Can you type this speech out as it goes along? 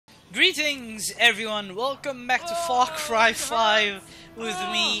Greetings everyone, welcome back to Far Cry 5 with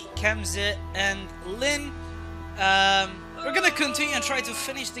me, Kemzit, and Lynn. We're gonna continue and try to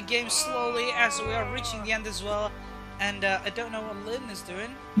finish the game slowly as we are reaching the end as well. And I don't know what Lynn is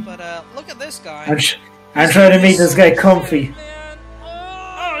doing, but look at this guy. I'm trying to make this guy comfy.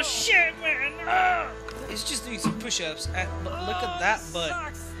 Oh shit, man! Oh. He's just doing some push-ups, but look at that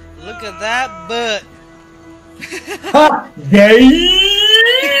butt. Look at that butt. Ha!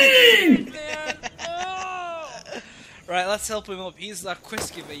 Right, let's help him up. He's the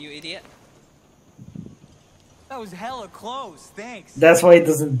quest giver, you idiot. That was hella close. Thanks. That's why he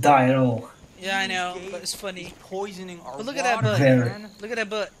doesn't die at all. Yeah, I know, but it's funny. Poisoning our But look at water, that butt. man. Look at that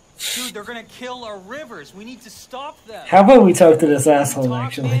butt. Dude, they're gonna kill our rivers. We need to stop them. How about we talk to this asshole, Talk,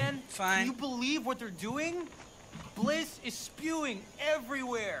 actually? man. Fine. Can you believe what they're doing? Bliss is spewing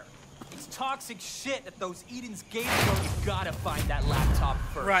everywhere. It's toxic shit at those Eden's Gate. You gotta find that laptop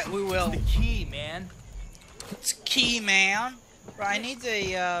first. Right, we will. It's the key, man. It's key, man. Right, I need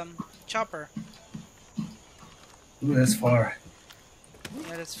a chopper. Ooh, that's far.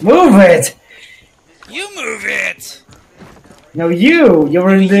 Yeah, that's Move it! You move it! No, you're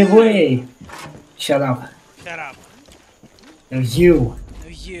in the way. Shut up. Shut up. No, you. No,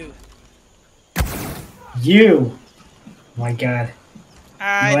 you. You. My God.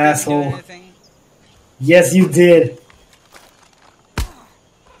 I You didn't asshole. do anything. Yes, you did.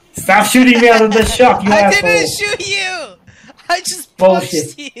 Stop shooting me out of the shop, you I asshole. didn't shoot you! I just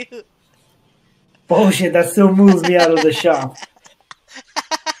Bullshit. punched you! Bullshit, that still moves me out of the shop.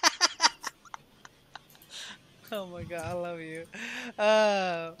 Oh my god, I love you.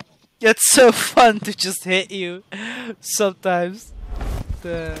 It's so fun to just hit you sometimes.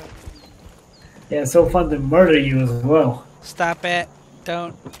 Yeah, it's so fun to murder you as well. Stop it.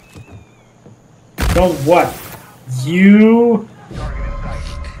 Don't. Don't what? You?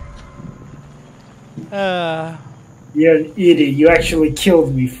 You're an idiot. You actually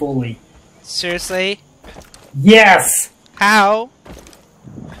killed me fully. Seriously? Yes! How?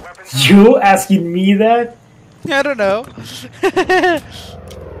 You asking me that? I don't know.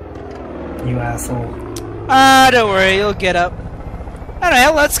 You asshole. Don't worry, you'll get up.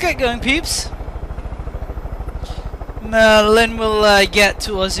 Alright, let's get going, peeps. Lynn will get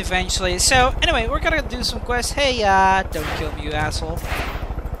to us eventually. So, anyway, we're gonna do some quests. Hey, don't kill me, you asshole.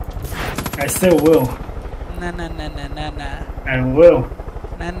 I still will. Na na na na na na. I will.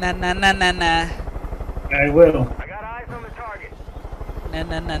 Na na na na na na. I will. I got eyes on the target. Na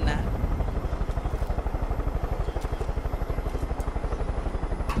na na na.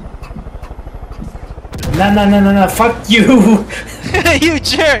 No, fuck you! You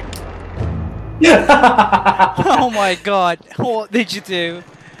jerk! Oh my god, what did you do?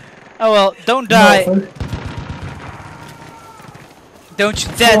 Oh well, don't die. No, Don't you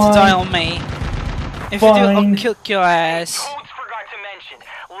dare to die on me. If you do, I'll Fine. kick your ass. Codes forgot to mention.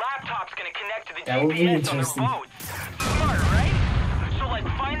 Laptop's gonna connect to the That would be GPS on the interesting. boats. Smart, right? So like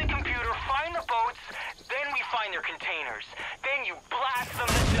find the computer, find the boats, then we find their containers. Then you blast them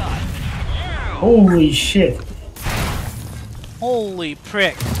to dust. Yeah. Holy shit. Holy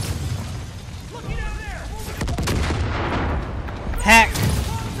prick. Hack. This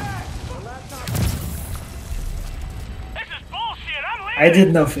is bullshit. I'm leaving. I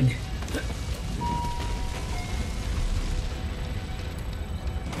did nothing.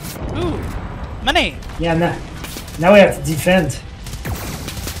 Ooh, money. Yeah, now we have to defend.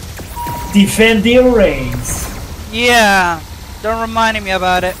 Defend the arrays. Yeah, don't remind me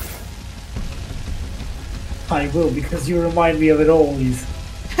about it. I will, because you remind me of it always.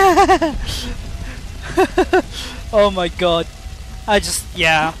 Oh my god.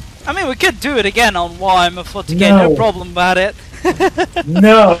 Yeah. I mean, we could do it again on YM4 again, no No. problem about it.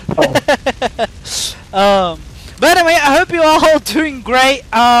 No! But anyway, I hope you're all doing great.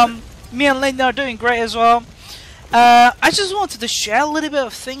 Me and Linda are doing great as well. I just wanted to share a little bit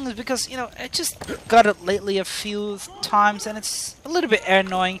of things because, you know, I just got it lately a few times and it's a little bit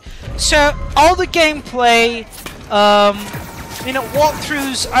annoying. So, all the gameplay, you know,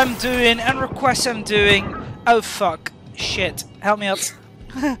 walkthroughs I'm doing and requests I'm doing. Oh fuck. Shit. Help me up.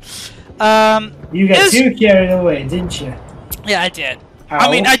 You got too carried away, didn't you? Yeah, I did. How? I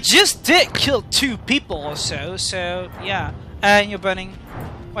mean, I just did kill 2 people or so, yeah. And you're burning.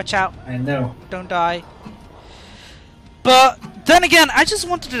 Watch out. I know. Don't die. But then again, I just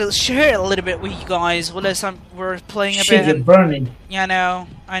wanted to share it a little bit with you guys while we're playing a Shit, bit. you're burning. Yeah,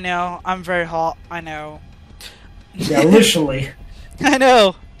 I know. I'm very hot. I know. Yeah, literally. I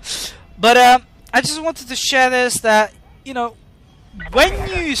know. But I just wanted to share this that, you know, when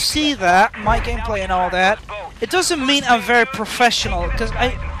you see that, my gameplay and all that, it doesn't mean I'm very professional, because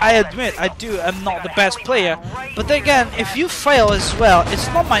I admit, I'm not the best player. But then again, if you fail as well, it's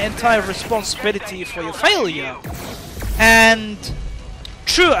not my entire responsibility for your failure. And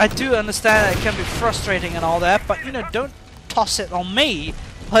true, I do understand it can be frustrating and all that, but you know, don't toss it on me.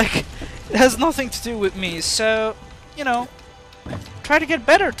 Like, it has nothing to do with me, so, you know, try to get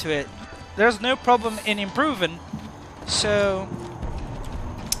better to it. There's no problem in improving. So,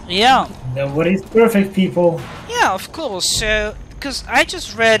 yeah. Nobody's perfect, people. Yeah, of course. So, because I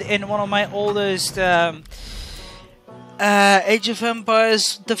just read in one of my oldest Age of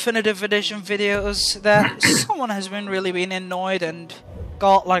Empires Definitive Edition videos that someone has really been annoyed and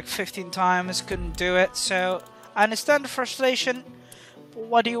got like 15 times, couldn't do it. So, I understand the frustration. But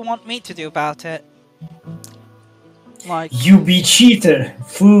what do you want me to do about it? Like, you be cheater.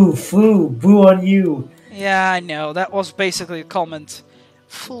 Foo, foo, boo on you. yeah, I know. That was basically a comment.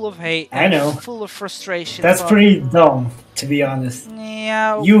 Full of hate. I know. Full of frustration. That's pretty dumb, to be honest.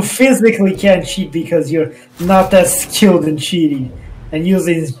 Yeah. You physically can't cheat because you're not that skilled in cheating and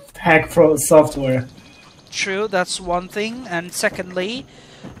using hack pro software. True, that's one thing. And secondly,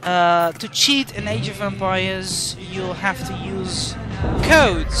 to cheat in Age of Empires, you'll have to use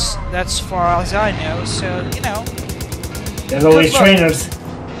codes. That's far as I know. So, you know. There's always trainers.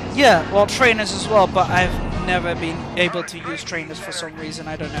 Yeah, well, trainers as well, but I've never been able to use trainers for some reason,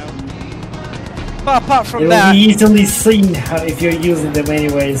 I don't know. But apart from It'll that... be easily seen if you're using them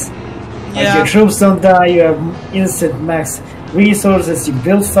anyways. Like yeah. your troops don't die, you have instant max resources, you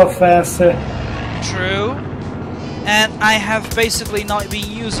build stuff faster. True. And I have basically not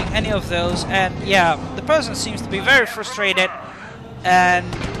been using any of those, and yeah, the person seems to be very frustrated, and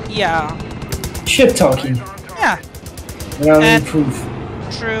yeah. Shit talking. Yeah. Without any proof.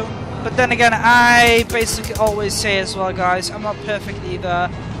 True. But then again, I basically always say as well, guys, I'm not perfect either.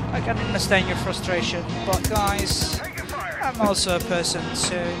 I can understand your frustration, but guys, I'm also a person,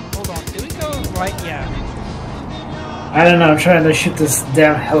 so hold on. Do we go right? Yeah. I don't know, I'm trying to shoot this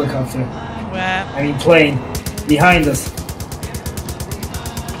damn helicopter. Where? I mean plane. Behind us.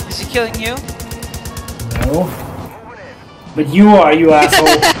 Is he killing you? No. But you are, you asshole.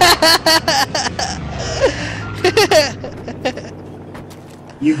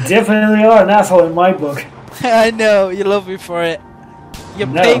 You definitely are an asshole in my book. I know, you love me for it. You're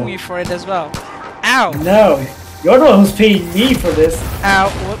No. paying me for it as well. Ow! No. You're the one who's paying me for this. Ow,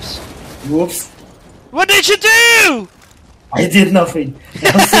 whoops. Whoops. What did you do? I did nothing.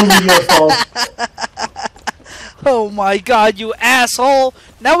 That was solely your fault. Oh my god, you asshole!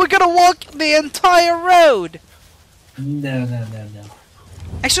 Now we're gonna walk the entire road! No.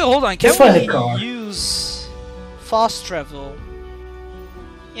 Actually, hold on, Just find a can car. we use fast travel?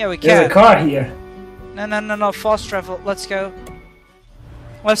 Yeah, we There's can. a car here. No, fast travel, let's go.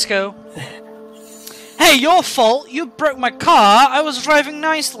 Let's go. Hey, your fault! You broke my car! I was driving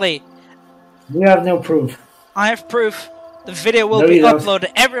nicely! You have no proof. I have proof. The video will No, be you don't.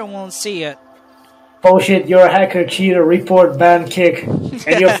 uploaded, everyone will see it. Bullshit, you're a hacker, cheater, report, ban, kick,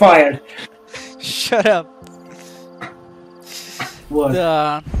 and you're fired. Shut up. What?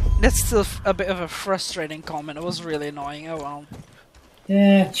 That's still a bit of a frustrating comment. It was really annoying. Oh well.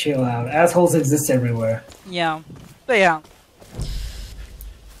 Yeah, chill out. Assholes exist everywhere. Yeah. But yeah.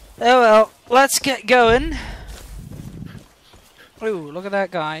 Oh well. Let's get going. Ooh, look at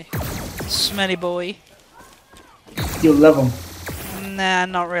that guy. Smelly boy. You love them. Nah,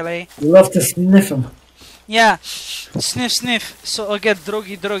 not really. You love to sniff them. Yeah. Sniff, sniff. So I'll get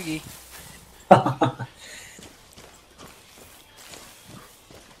drogi.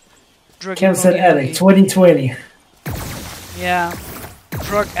 Cam said addict, 2020. Yeah.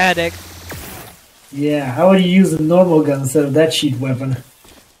 Drug addict. Yeah, how would you use a normal gun instead of that cheat weapon?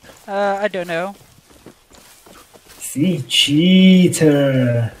 I don't know. See?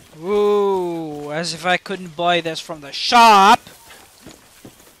 Cheater. Ooh, as if I couldn't buy this from the shop.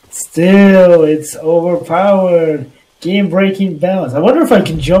 Still, it's overpowered. Game-breaking balance. I wonder if I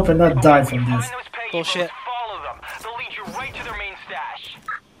can jump and not die from this. Bullshit. Follow them. They'll lead you right to their main stash.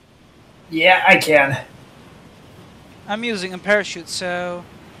 Yeah, I can. I'm using a parachute, so...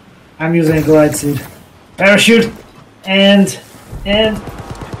 I'm using a glide suit. Parachute! And...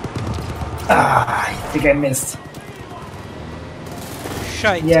 Ah, I think I missed.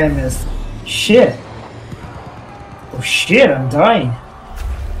 Shite. Yeah, I missed. Shit. Oh shit, I'm dying.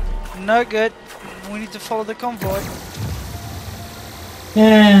 No good. We need to follow the convoy.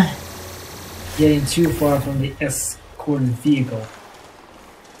 Eh. Getting too far from the escorted vehicle.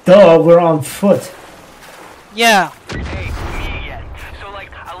 Duh, we're on foot. Yeah. Hey, me again. So,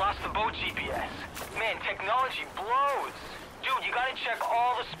 like, I lost the boat GPS. Man, technology blows. Dude, you gotta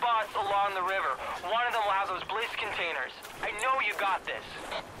on the river. One of them will have those bliss containers. I know you got this.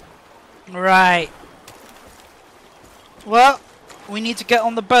 Right. Well, we need to get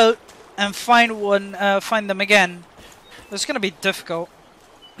on the boat and find one. Find them again. It's gonna be difficult.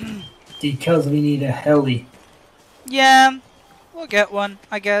 Because we need a heli. Yeah, we'll get one,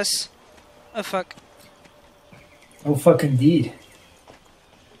 I guess. Oh fuck. Oh fuck indeed.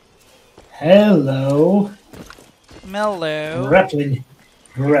 Hello. Mellow. Grappling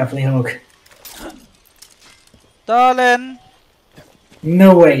hook. Darling.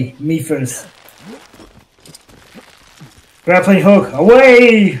 No way. Me first. Grappling hook.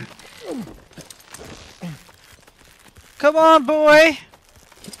 Away! Come on, boy.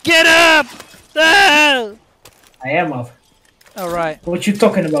 Get up! Ah! I am up. Alright. What you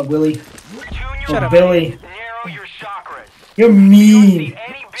talking about, Willie? Junior, Shut up. Billy. narrow your chakras. You're If you mean. see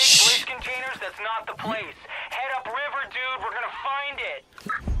any big bliss containers, that's not the place. Head up river, dude. We're gonna find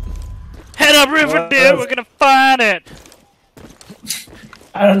it. Head up river, dude. We're gonna find it.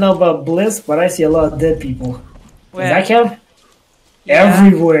 I don't know about Bliss, but I see a lot of dead people. Where? Does that count? Yeah.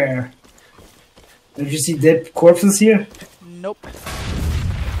 Everywhere. Don't you see dead corpses here? Nope.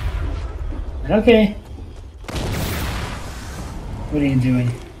 Okay. What are you doing?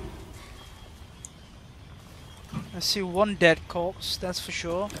 I see one dead corpse, that's for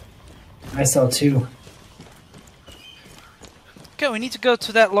sure. I saw two. Okay, we need to go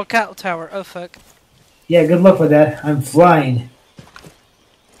to that lookout tower. Oh fuck. Yeah, good luck with that. I'm flying.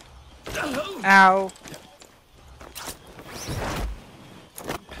 Ow.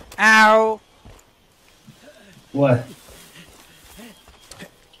 Ow. What?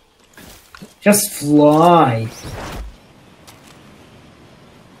 Just fly.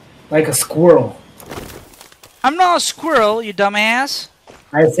 Like a squirrel. I'm not a squirrel, you dumbass.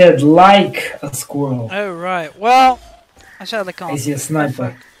 I said like a squirrel. Oh right. Well, I sadly I can't. see a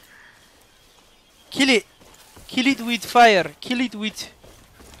sniper. Kill it. Kill it with fire. Kill it with.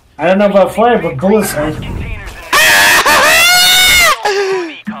 I don't know about fire, but bullets are. Containers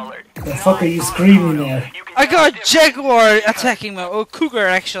in colored. The fuck are you screaming there? I got a jaguar attacking me, or cougar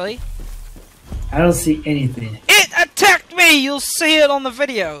actually. I don't see anything. It attacked me! You'll see it on the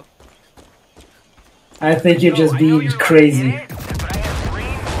video. I think you're just being crazy. But I have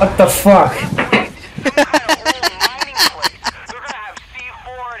green What the fuck? kind of old mining place. They're gonna have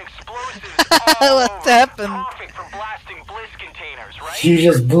C4 and explosives all What over. happened? Perfect for blasting bliss containers, right? You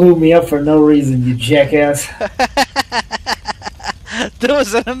just blew me up for no reason, you jackass. That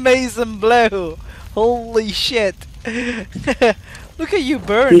was an amazing blow. Holy shit. Look at you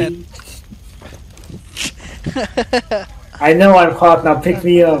burning. I know I'm hot, now pick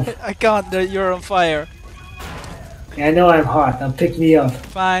me up. I can't, you're on fire. I know I'm hot, now pick me up.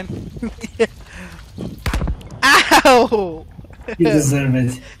 Fine. Ow! You deserve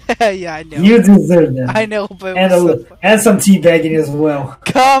it. Yeah, I know. You deserve it. I know, but And some teabagging as well.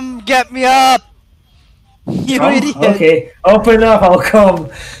 come get me up! You Oh, idiot! okay, open up, I'll come.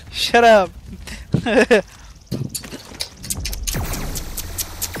 Shut up!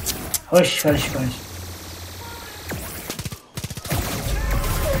 Hush, hush, hush.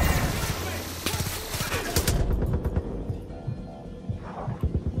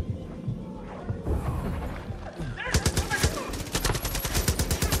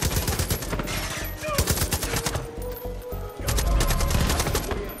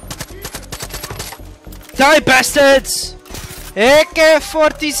 Die, bastards!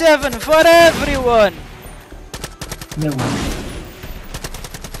 AK-47 for everyone! No one.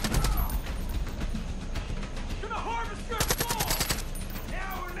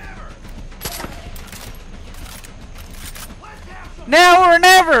 Now or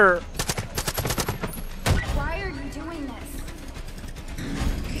never! Why are you doing this?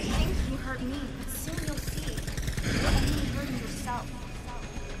 You think you hurt me, but soon you'll see. You're only hurting yourself.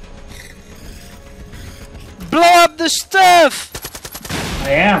 Blow up the stuff! I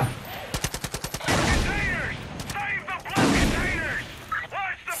am. Containers! Save the bliss containers!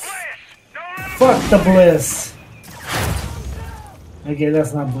 Watch the bliss! Don't let 'em Fuck the bliss. Okay,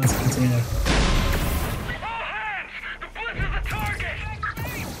 that's not bliss container. all hands! The bliss is the target!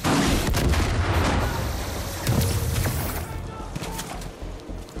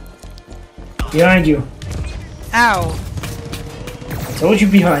 Behind you. Ow. I told you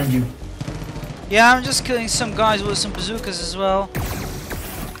behind you. Yeah, I'm just killing some guys with some bazookas as well.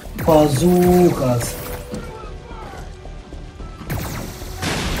 Bazookas.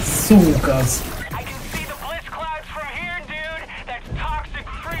 Sukas. I can see the bliss clouds from here, dude! That's toxic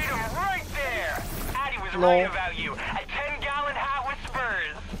freedom right there! Addie was right about you. A 10-gallon hat with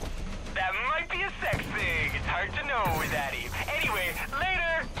spurs. That might be a sex thing. It's hard to know with Addie. Anyway,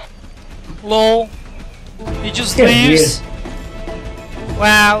 later! Lol. He just Yeah, leaves.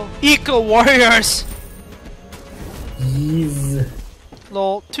 Wow. Eco warriors. Jeez.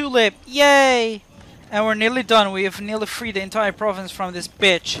 Lol. Tulip. Yay. And we're nearly done. We have nearly freed the entire province from this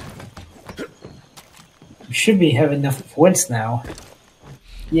bitch. We should be having enough points now.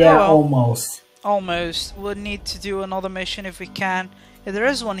 Yeah, Oh, well. almost. Almost. We'll need to do another mission if we can. Yeah, there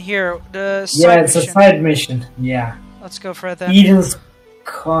is one here. The Yeah, side it's mission. a side mission. Yeah. Let's go for it then. Eden's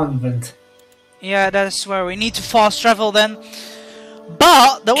Convent. Yeah, that's where we need to fast travel then.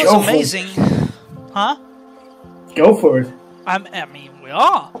 But that was Go for it. amazing. Huh? Go for it. I mean, we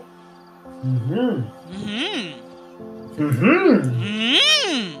are. Mm-hmm. Mm-hmm. Mm-hmm.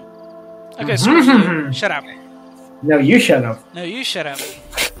 Mm-hmm. Okay, so shut up. No, you shut up. No, you shut up.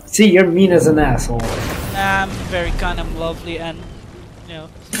 See, you're mean as an asshole. I'm very kind, I'm lovely, and you know.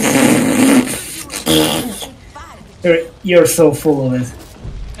 You're so full of it.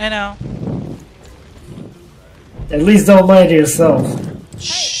 I know. At least don't lie to yourself.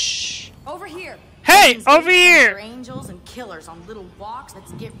 Shh. Over here. Hey, These over guys here. are angels and killers on little walks.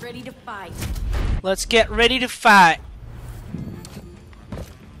 Let's get ready to fight. Let's get ready to fight.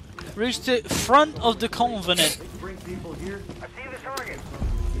 Reach the front of the convent. Bring people here. I see the target.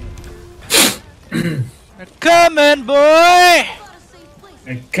 They're coming, boy.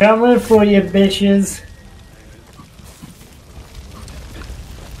 I'm coming for you, bitches.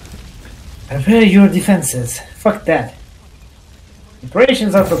 Prepare your defenses. Fuck that.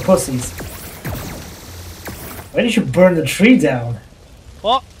 Operations are for pussies. Why did you burn the tree down?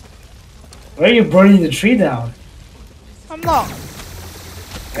 What? Why are you burning the tree down? I'm not.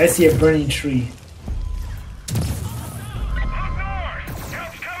 I see a burning tree. Up north!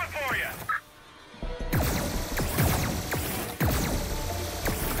 Help's coming for you!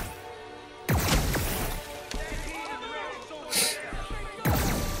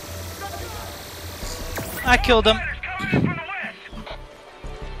 I killed him. Fighters coming in from the west!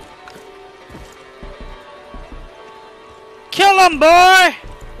 Kill him, boy.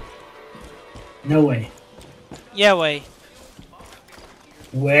 No way. Yeah, way.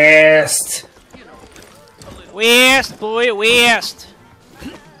 West. West, boy, west.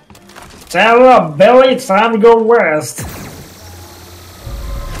 Tell up, Billy. It's time to go west.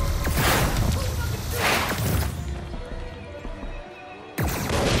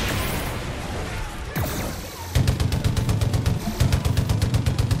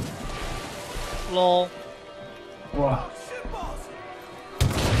 Lol. Whoa.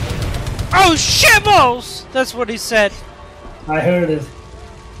 Oh, shitballs! That's what he said. I heard it.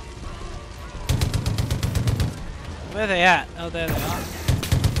 Where they at? Oh, there they are.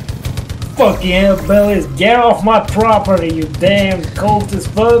 Fuck yeah, Billy. Get off my property, you damn cultist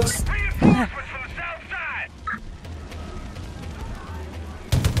fucks. Reinforcements from the south side!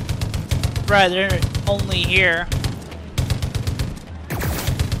 Right, they're only here.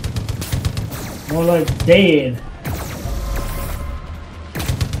 More like dead.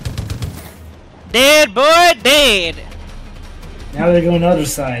 Dead, boy, dead. Now they're going the other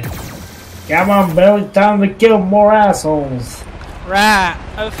side. Come on, Billy. Time to kill more assholes. Right.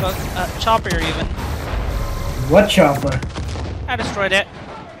 Oh, fuck. Chopper even. What chopper? I destroyed it.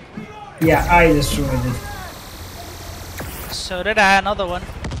 Yeah, I destroyed it. So did I. Another one.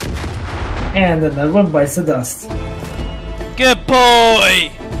 And another one bites the dust. Good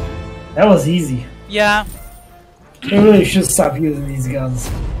boy! That was easy. Yeah, You really should stop using these guns.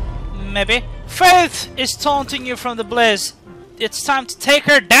 maybe. Faith is taunting you from the bliss. It's time to take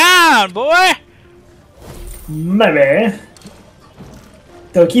her down, boy! Maybe.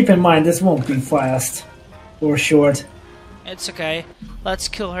 Though keep in mind, this won't be fast. Or short. It's okay. Let's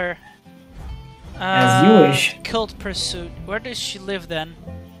kill her. As you wish. Cult pursuit. Where does she live then?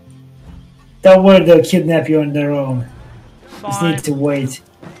 Don't worry, they'll kidnap you on their own. Just Fine. need to wait.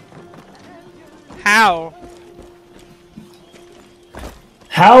 How?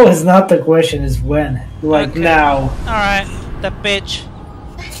 How is not the question, is when. Like Okay. now. Alright, that bitch.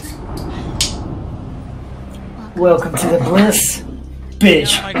 Welcome to the bliss.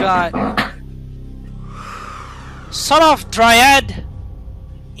 Bitch. Oh my god. Son of Dryad!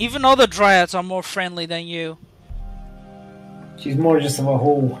 Even other Dryads are more friendly than you. She's more just of a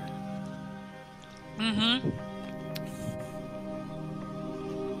hole. Mm-hmm.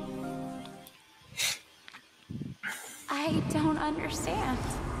 I don't understand.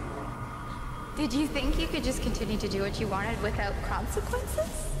 Did you think you could just continue to do what you wanted without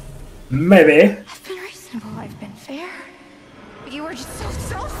consequences? Maybe. I've been reasonable, I've been fair. But you were just so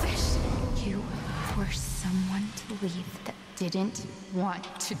selfish. You forced someone to leave that didn't want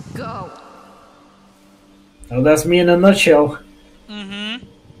to go. Oh, that's me in a nutshell. Mm-hmm.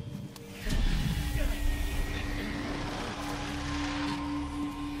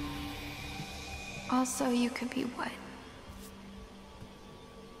 Also, you could be what?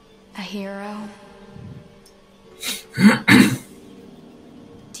 A hero?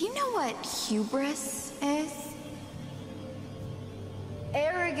 Do you know what hubris is?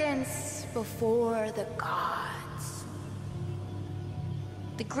 Arrogance before the gods.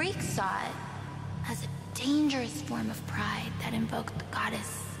 The Greeks saw it as a dangerous form of pride that invoked the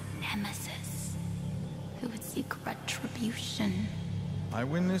goddess Nemesis, who would seek retribution. I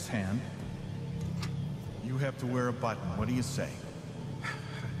win this hand. You have to wear a button. What do you say?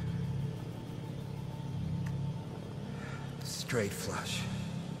 Straight flush.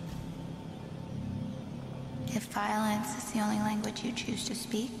 If violence is the only language you choose to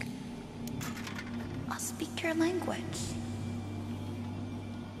speak, I'll speak your language.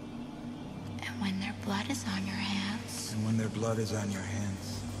 And when their blood is on your hands, And when their blood is on your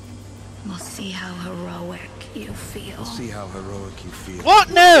hands, we'll see how heroic you feel. we'll see how heroic you feel. What?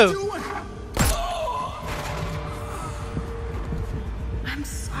 No! I'm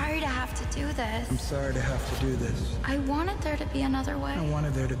sorry to have to do I'm this. sorry to have to do this. I wanted there to be another way. I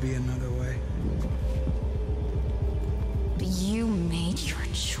wanted there to be another way. But you made your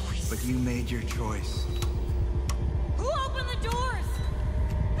choice. But you made your choice. Who opened the doors?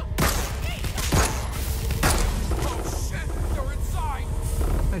 Oh shit! They're inside!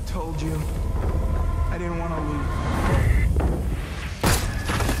 I told you. I didn't want to leave.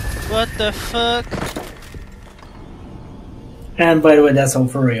 What the fuck? And by the way, that's all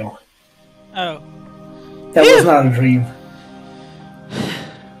for real. Oh. That was not a dream.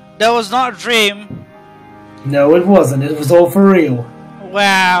 That was not a dream. No, it wasn't. It was all for real.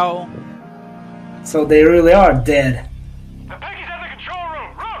 Wow. So they really are dead. The Peggy's at the control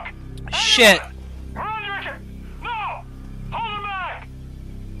room. Rook! Shit. We're under attack! No! Hold him back!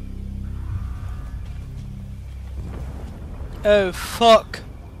 Oh fuck.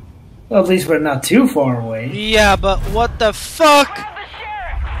 Well, at least we're not too far away. Yeah, but what the fuck? Grab the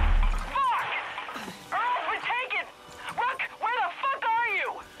sheriff! Fuck! Earl's been taken! Rook, where the fuck are you?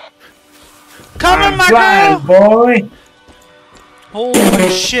 Come on, I'm my flying, girl! boy. Holy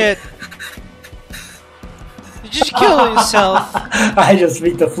shit. You just killed yourself. I just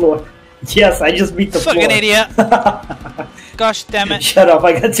beat the floor. Yes, I just beat the floor. Fucking idiot. Gosh damn it. Shut up,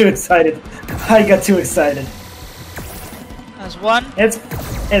 I got too excited. I got too excited. That's one.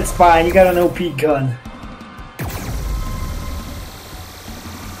 It's fine, you got an OP gun.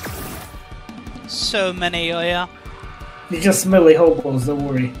 So many, oh yeah. You just smelly hobos, don't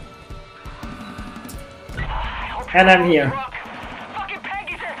worry. And I'm here. Rook, fucking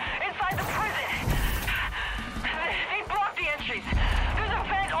Peggy's are inside the prison. They blocked the entries. There's a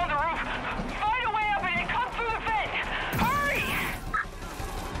vent on the roof. Find a way up and come through the vent. Hurry!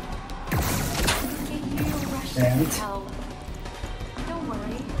 And Don't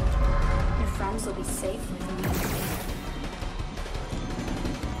worry. Your friends will be safe with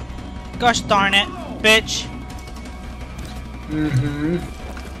me. Gosh darn it, bitch. mm-hmm.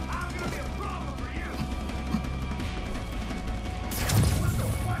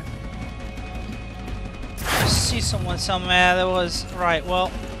 I see someone somewhere. That was right.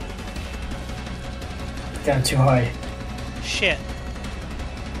 Well, Got too high. shit.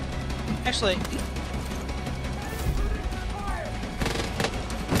 Actually,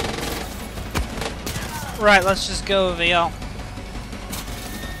 right. Let's just go over here.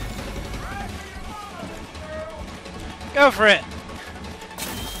 Go for it.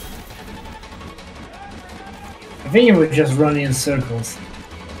 I think we're just running in circles.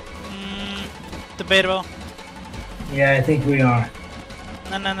 Debatable. Yeah, I think we are.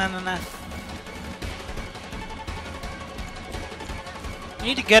 No. You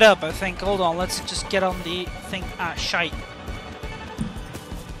need to get up, I think. Hold on, let's just get on the thing. Ah, shite.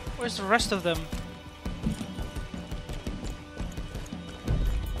 Where's the rest of them?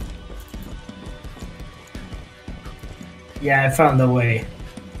 Yeah, I found the way.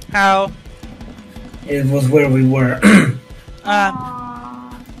 How? It was where we were.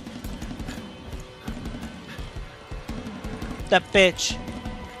 That bitch.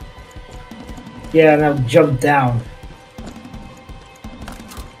 Yeah, now jump down.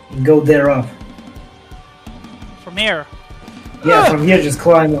 And go there up. From here. Yeah, from here just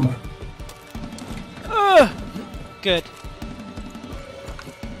climb up. Good.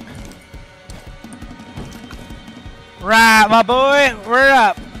 Right, my boy, we're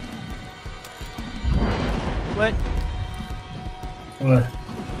up. What? What?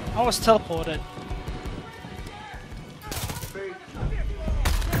 I was teleported.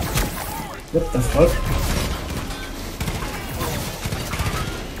 What the fuck?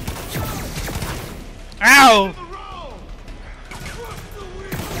 Ow!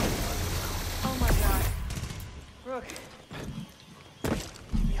 Oh my god. Rook.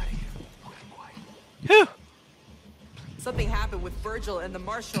 Whew. Something happened with Virgil and the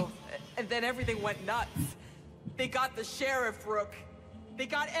marshal, and then everything went nuts. They got the sheriff, Rook. They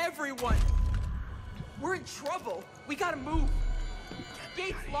got everyone. We're in trouble. We gotta move.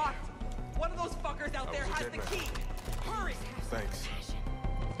 Gate's locked. One of those fuckers out there has the key. Hurry! Thanks.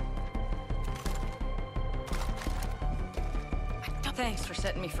 Thanks for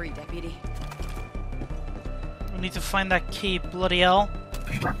setting me free, Deputy. We need to find that key, bloody hell.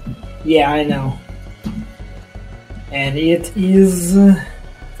 Yeah, I know. And it is...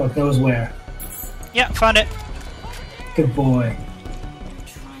 fuck knows where. Yeah, found it. Good boy. I'm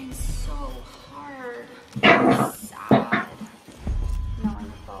trying so hard. Sad. Knowing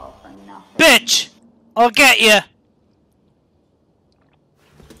it's all for nothing. Bitch! I'll get you.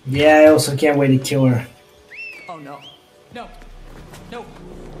 Yeah, I also can't wait to kill her. Oh no. No. No.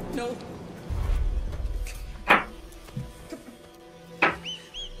 No.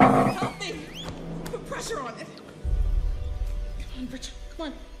 Help me! Put pressure on it. Come on, Richard. Come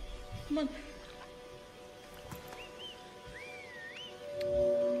on. Come on.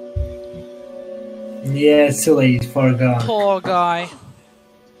 Yeah, it's too late. He's far gone. Poor guy.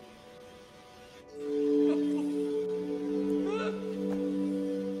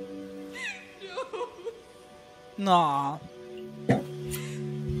 Nah.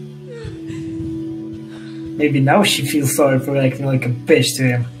 Maybe now she feels sorry for acting like a bitch to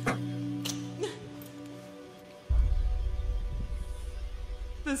him.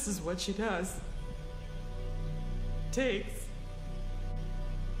 This is what she does. Takes.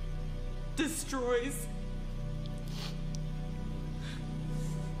 Destroys.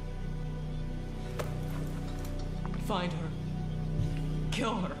 Find her.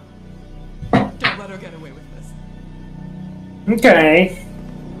 Kill her. Don't let her get away with this. Okay.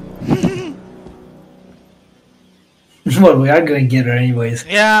 Well, we are going to get her anyways.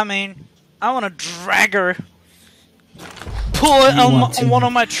 Yeah, I mean, I want to drag her. Pull it on one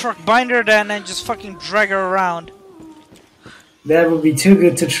of my truck, bind her there, and then just fucking drag her around. That would be too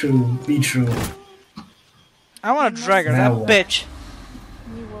good to be true. I want to drag her, Now that what? bitch.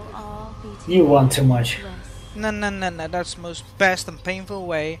 We will all be You want too much. No, no, no, no, that's the most best and painful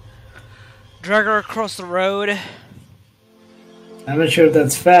way. Drag her across the road. I'm not sure if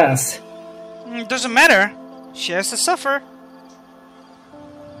that's fast. It doesn't matter. She has to suffer.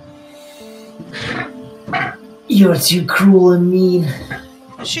 You're too cruel and mean.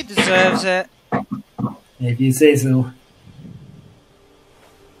 She deserves it. If you say so.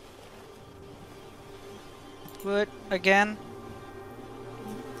 But, again,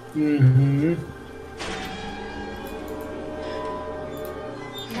 Mm-hmm.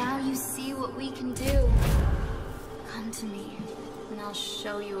 Now you see what we can do. Come to me, and I'll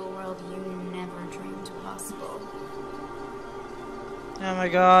show you a world you never dreamed possible. oh my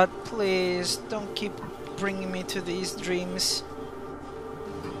god, please, don't keep bringing me to these dreams.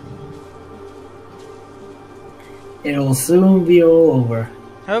 It'll soon be all over.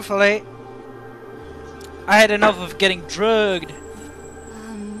 Hopefully. I had enough of getting drugged.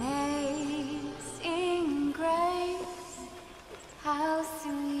 Amazing grace, how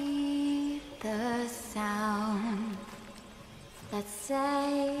sweet the sound that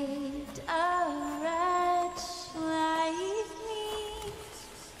saved a wretch like me.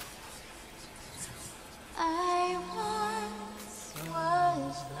 I once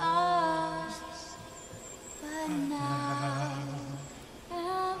was lost, but now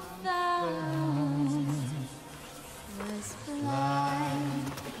am found. Was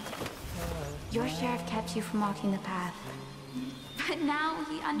blind. Your sheriff kept you from walking the path, but now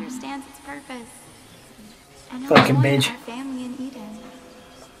he understands its purpose. And he'll Fucking join bitch. our family in Eden.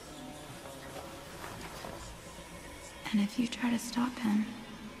 And if you try to stop him,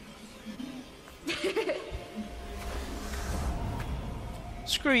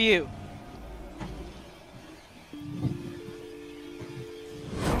 Screw you.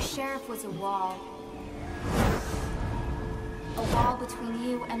 your sheriff was a wall. A wall between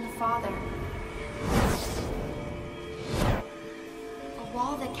you and the Father. A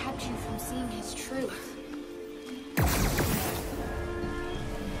wall that kept you from seeing his truth.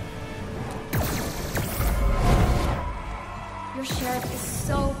 Your sheriff is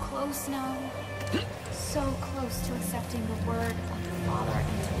so close now. So close to accepting the word of the Father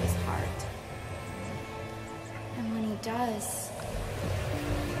into his heart. And when he does,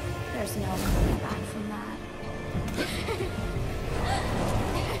 there's no coming back from that.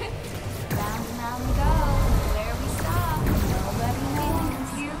 Round and round we go, where we stop. Nobody feeling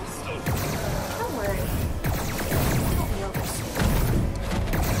confused? Don't worry. It'll be over soon.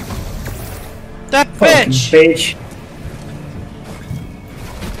 That Fucking bitch! bitch.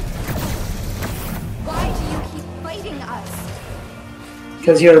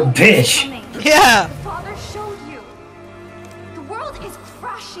 Because you're a bitch. Yeah. The Father showed you. The world is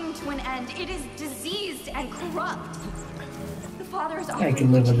crashing to an end. It is diseased and corrupt. The Father is offering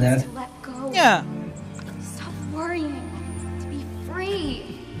can live you with a chance that. to let go. Yeah. Stop worrying. To be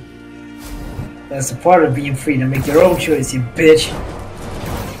free. That's a part of being free, to make your own choice, you bitch.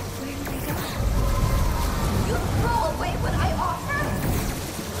 Where do they go? You throw away what I offer?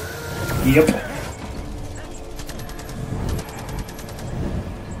 Yep.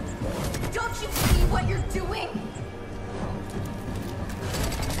 Don't you see what you're doing?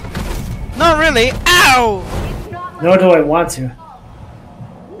 Not really. Ow! It's not my Nor do I want to. fault.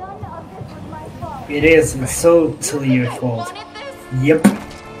 None of this was my fault. It is, and so totally your I fault. wanted this. Yep.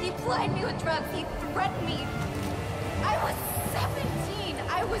 He plied me with drugs. He threatened me. I was 17.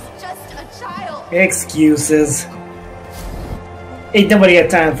 I was just a child. Excuses. Ain't nobody got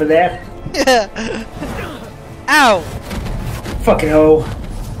time for that. Ow! Fucking hoe.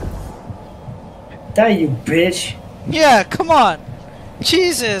 Die, you bitch. Yeah, come on.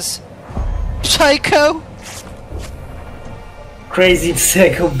 Jesus. Psycho. Crazy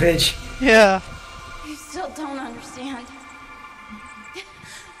psycho bitch. Yeah. You still don't understand.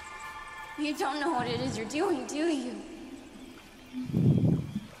 You don't know what it is you're doing, do you?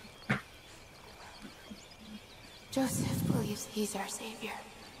 Joseph believes he's our savior.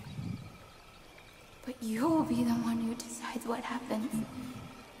 But you'll be the one who decides what happens.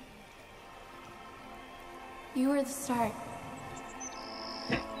 You were the start.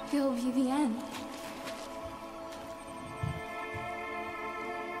 You'll be the end.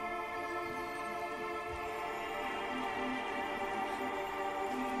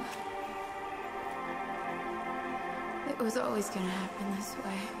 It was always gonna happen this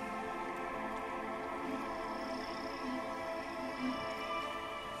way.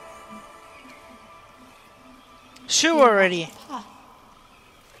 Shoo already.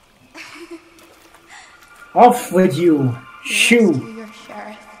 Off with you. Rescue Shoo. your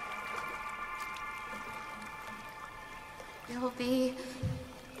sheriff. You'll be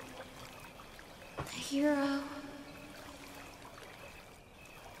the hero.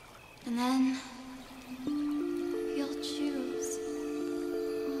 And then you'll choose.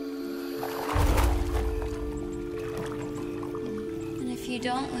 And if you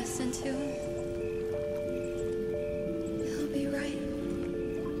don't listen to him, he'll be right.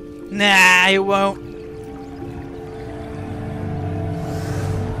 Nah, it won't.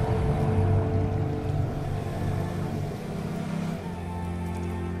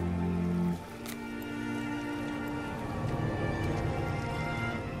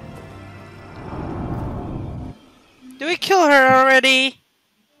 Did we kill her already?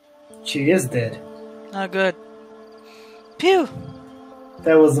 She is dead. Oh, good. Pew!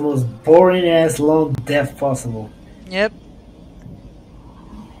 That was the most boring ass long death possible. Yep.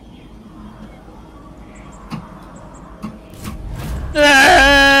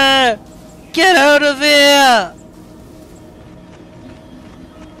 Ah! Get out of here!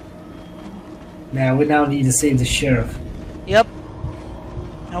 Now we now need to save the sheriff. Yep.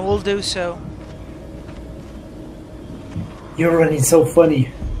 And we'll do so. You're running so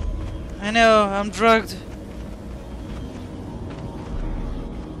funny. I know, I'm drugged.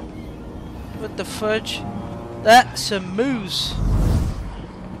 What the fudge? That's a moose.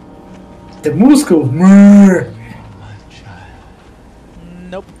 The moose goes murr.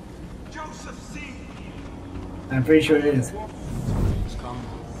 Nope. I'm pretty sure it is.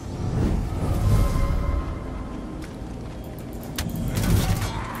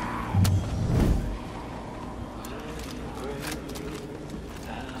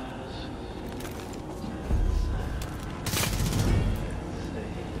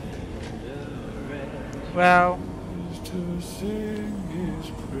 Wow.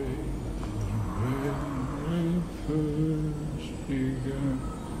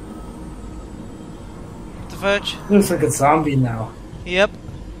 What the fudge? Looks like a zombie now. Yep.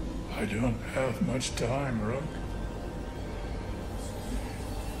 I don't have much time, Rook.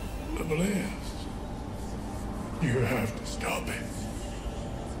 The bliss. You have to stop it.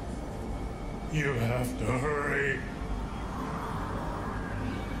 You have to hurry.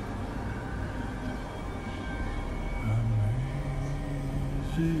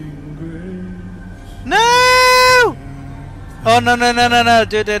 Amazing grace. No! Oh no no no no no!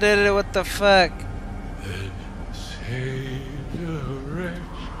 Dude, what the fuck? Saved a wretch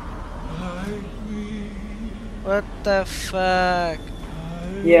like me. What the fuck?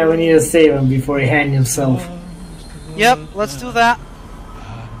 Yeah, we need to save him before he hangs himself. Yep, let's do that.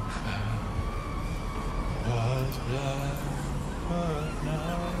 Was blind, but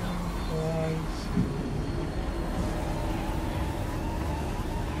now I see.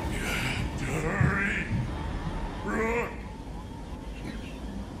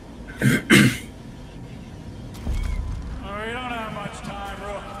 We don't have much time,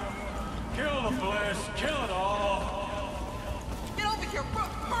 Rook. Kill the bliss, kill it all. Get over here, Rook,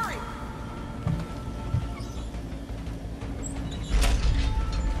 hurry!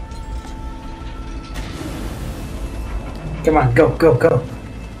 Come on, go, go, go.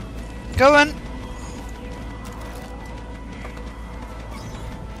 Going.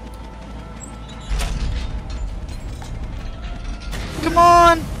 Come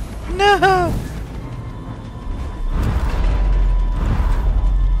on! No!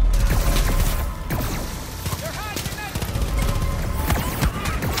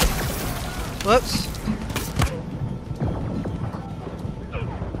 Whoops.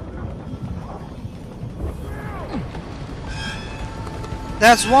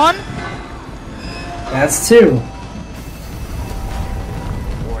 That's one. That's two.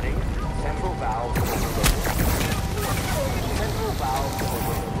 Warning, central valve overloaded. Central valve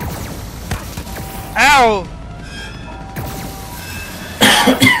overloaded. Ow!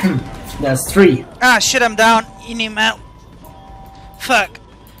 That's three. Ah, shit, I'm down. You need out. Fuck.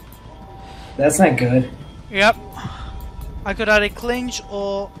 That's not good. Yep. I could either clinch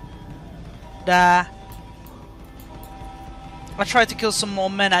or die. I tried to kill some more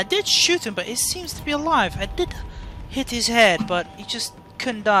men. I did shoot him, but he seems to be alive. I did hit his head, but he just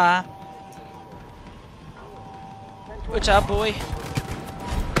couldn't die. Good job, boy.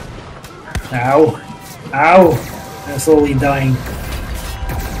 Ow. Ow. I'm slowly dying.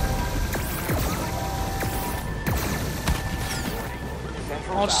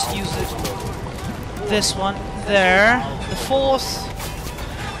 I'll just use it. This one there. The fourth.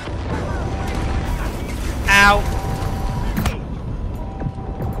 Ow.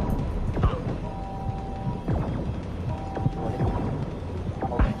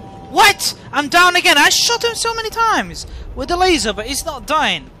 What? I'm down again. I shot him so many times with the laser, but he's not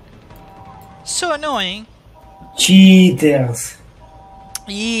dying. So annoying. Cheaters.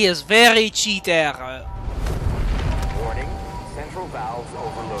 He is very cheater. Warning, central valves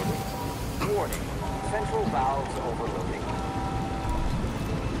overloading. Warning, central valves overloading.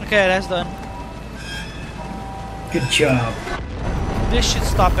 Okay, that's done. Good job. This should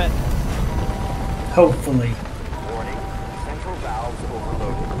stop it. Hopefully. Warning, central valves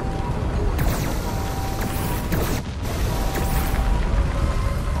overloaded.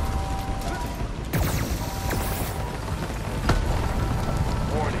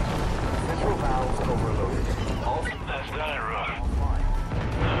 Warning, central valves overloaded. That's done it, Rook.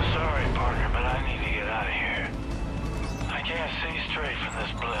 I'm sorry, partner, but I need to get out of here. I can't see straight from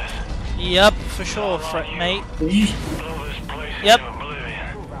this bliss. Yep, for sure, mate. Blow this place Yep. into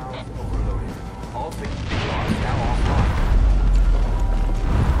oblivion. Valves overloaded. All 6 blocks now offline.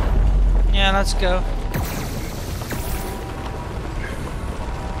 Yeah, let's go.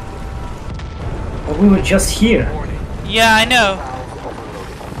 But we were just here. Yeah, I know.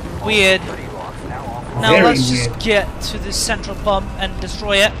 Weird. Now Very let's just weird. get to this central pump and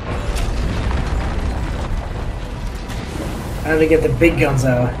destroy it. How to get the big guns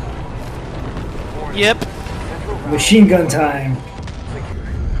out. Yep. Machine gun time.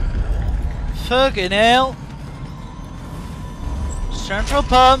 Fucking hell. Central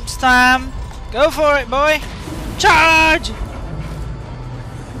pumps time. Go for it, boy. Charge!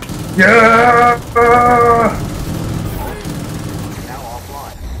 Yeah! Now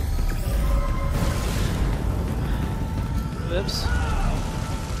offline. Whoops.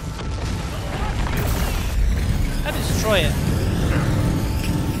 I destroy it.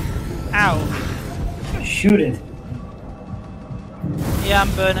 Ow. Shoot it. Yeah,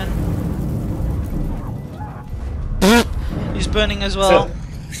 I'm burning. He's burning as well.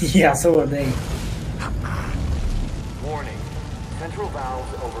 So, yeah, so are they. Warning, central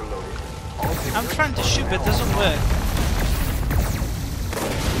valves overloaded. All I'm trying to shoot, but it doesn't work.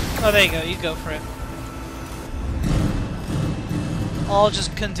 Oh, there you go. You go for it. I'll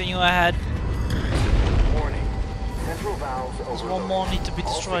just continue ahead. Warning, central valves There's overloaded. one more need to be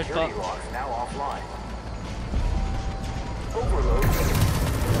destroyed, All but security locks now offline. Overload.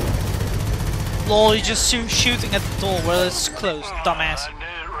 lol, you're just shooting at the door where it's closed, dumbass. I did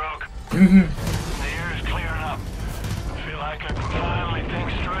it, Rook. The air is clearing up. I feel like I can finally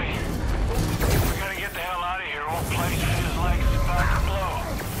think straight. We gotta get the hell out of here. Old place feels like it's about to blow.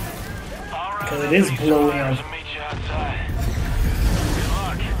 I'll run 'Cause it up is these blowing wires up. and meet you outside. Good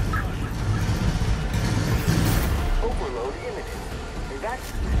luck. Overload imminent.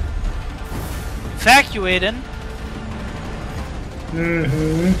 Evacuating.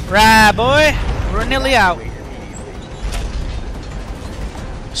 Mm-hmm. Right, boy. We're nearly out.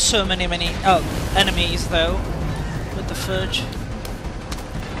 So many enemies though with the fudge.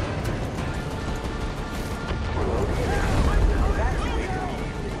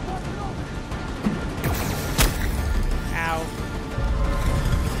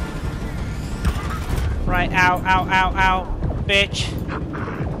 Ow, ow, ow, ow. Bitch.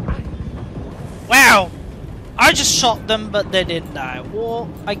 Wow! I just shot them, but they didn't die. Well,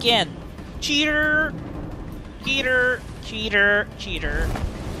 again. Cheater! Cheater! Cheater! Cheater!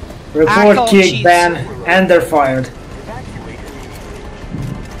 Report, kick, ban, and they're fired.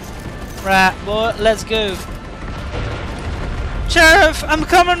 Right, boy, let's go. Sheriff, I'm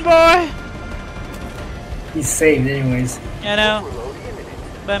coming, boy! He's saved anyways. I know.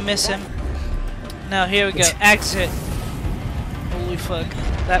 But I miss him. Now, here we go. Exit. Holy fuck.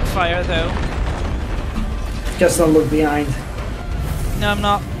 That fire, though. Just don't look behind. No, I'm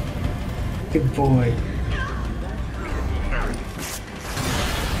not. Good boy.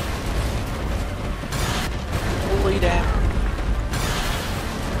 Holy damn.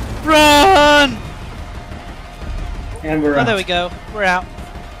 Run! And we're Oh, out. there we go. We're out.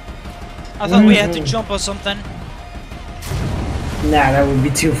 I thought we had to jump or something. Nah, that would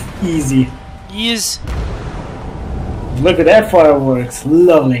be too easy. Yes. Look at that fireworks.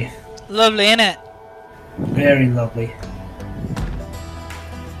 Lovely. Lovely, innit? Very lovely.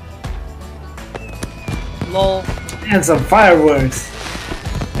 Lol. And some fireworks.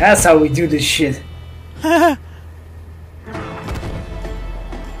 That's how we do this shit.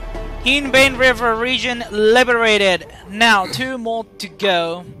 Hinbane River region liberated. Now 2 more to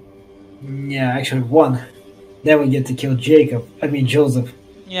go. Yeah, actually 1. Then we get to kill Jacob. I mean Joseph.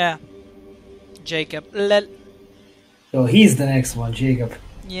 Yeah. Jacob. So he's the next one, Jacob.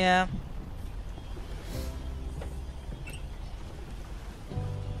 Yeah.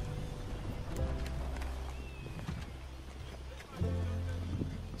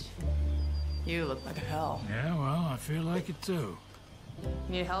 You look like hell. Yeah, well, I feel like it too.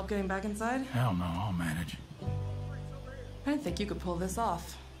 Need help getting back inside? Hell no, I'll manage. I didn't think you could pull this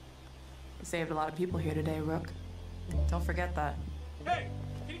off. You saved a lot of people here today, Rook. Don't forget that. Hey,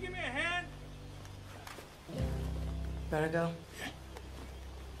 can you give me a hand? Better go.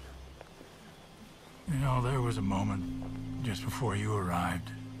 You know, there was a moment just before you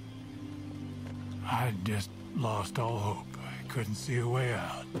arrived. I just lost all hope. I couldn't see a way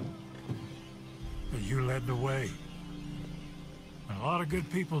out. But you led the way. A lot of good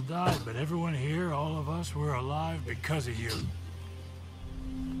people died, but everyone here, all of us, were alive because of you.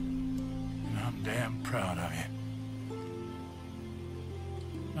 And I'm damn proud of you.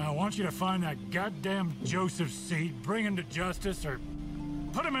 Now, I want you to find that goddamn Joseph Seed, bring him to justice, or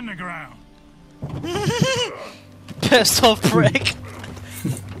put him in the ground. Pissed off prick.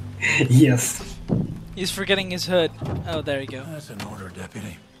 Yes. He's forgetting his hood. Oh, there you go. That's an order,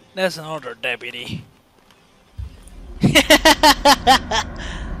 deputy. That's an order, deputy.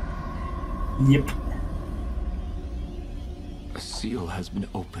 Yep. A seal has been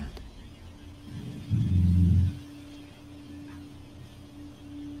opened.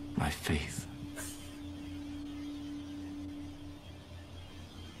 My faith.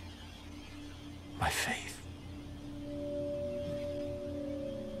 My faith.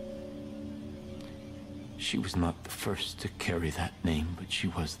 She was not the first to carry that name, but she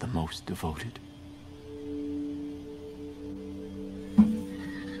was the most devoted.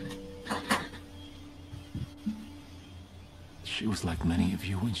 She was like many of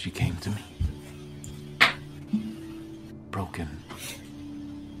you when she came to me. Broken.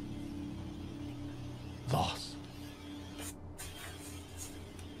 Lost.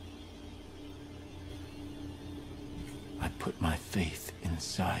 I put my faith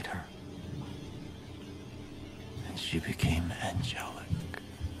inside her. And she became angelic.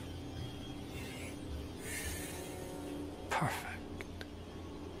 Perfect.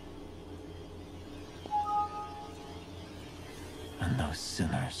 And those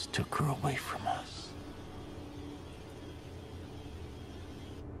sinners took her away from us.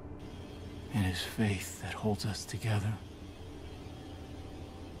 It is faith that holds us together.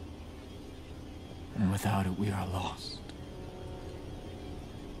 And without it, we are lost.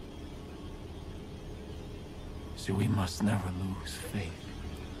 So we must never lose faith.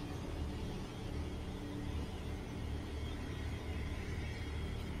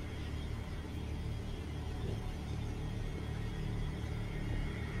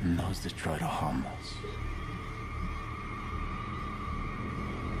 And those that try to harm us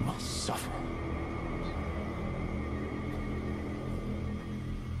will suffer.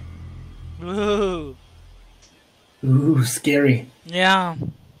 Ooh. Ooh, scary. Yeah.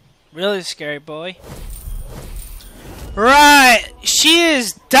 Really scary, boy. Right. She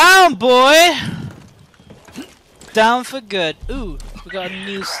is down, boy. Down for good. Ooh. We got a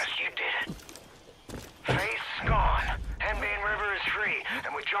new... You did it. Faith's gone. Henbane River is free.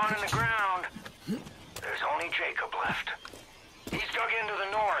 And with John in the ground, there's only Jacob left. He's dug into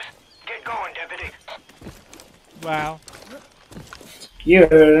the north. Get going, deputy. Wow. You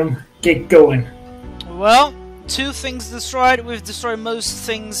heard him. Get going. Well, 2 things destroyed. We've destroyed most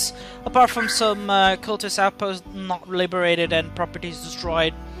things, apart from some cultist outposts not liberated and properties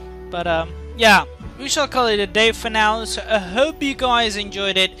destroyed. But yeah, we shall call it a day for now. So I hope you guys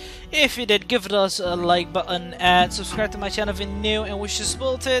enjoyed it. If you did, give us a like button and subscribe to my channel if you're new and wish to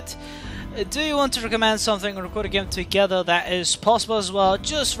support it. Do you want to recommend something or record a game together? That is possible as well.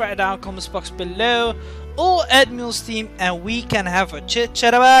 Just write it down in the comments box below or add me on Steam and we can have a chit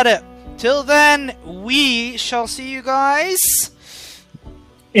chat about it. Till then, we shall see you guys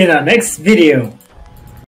in our next video.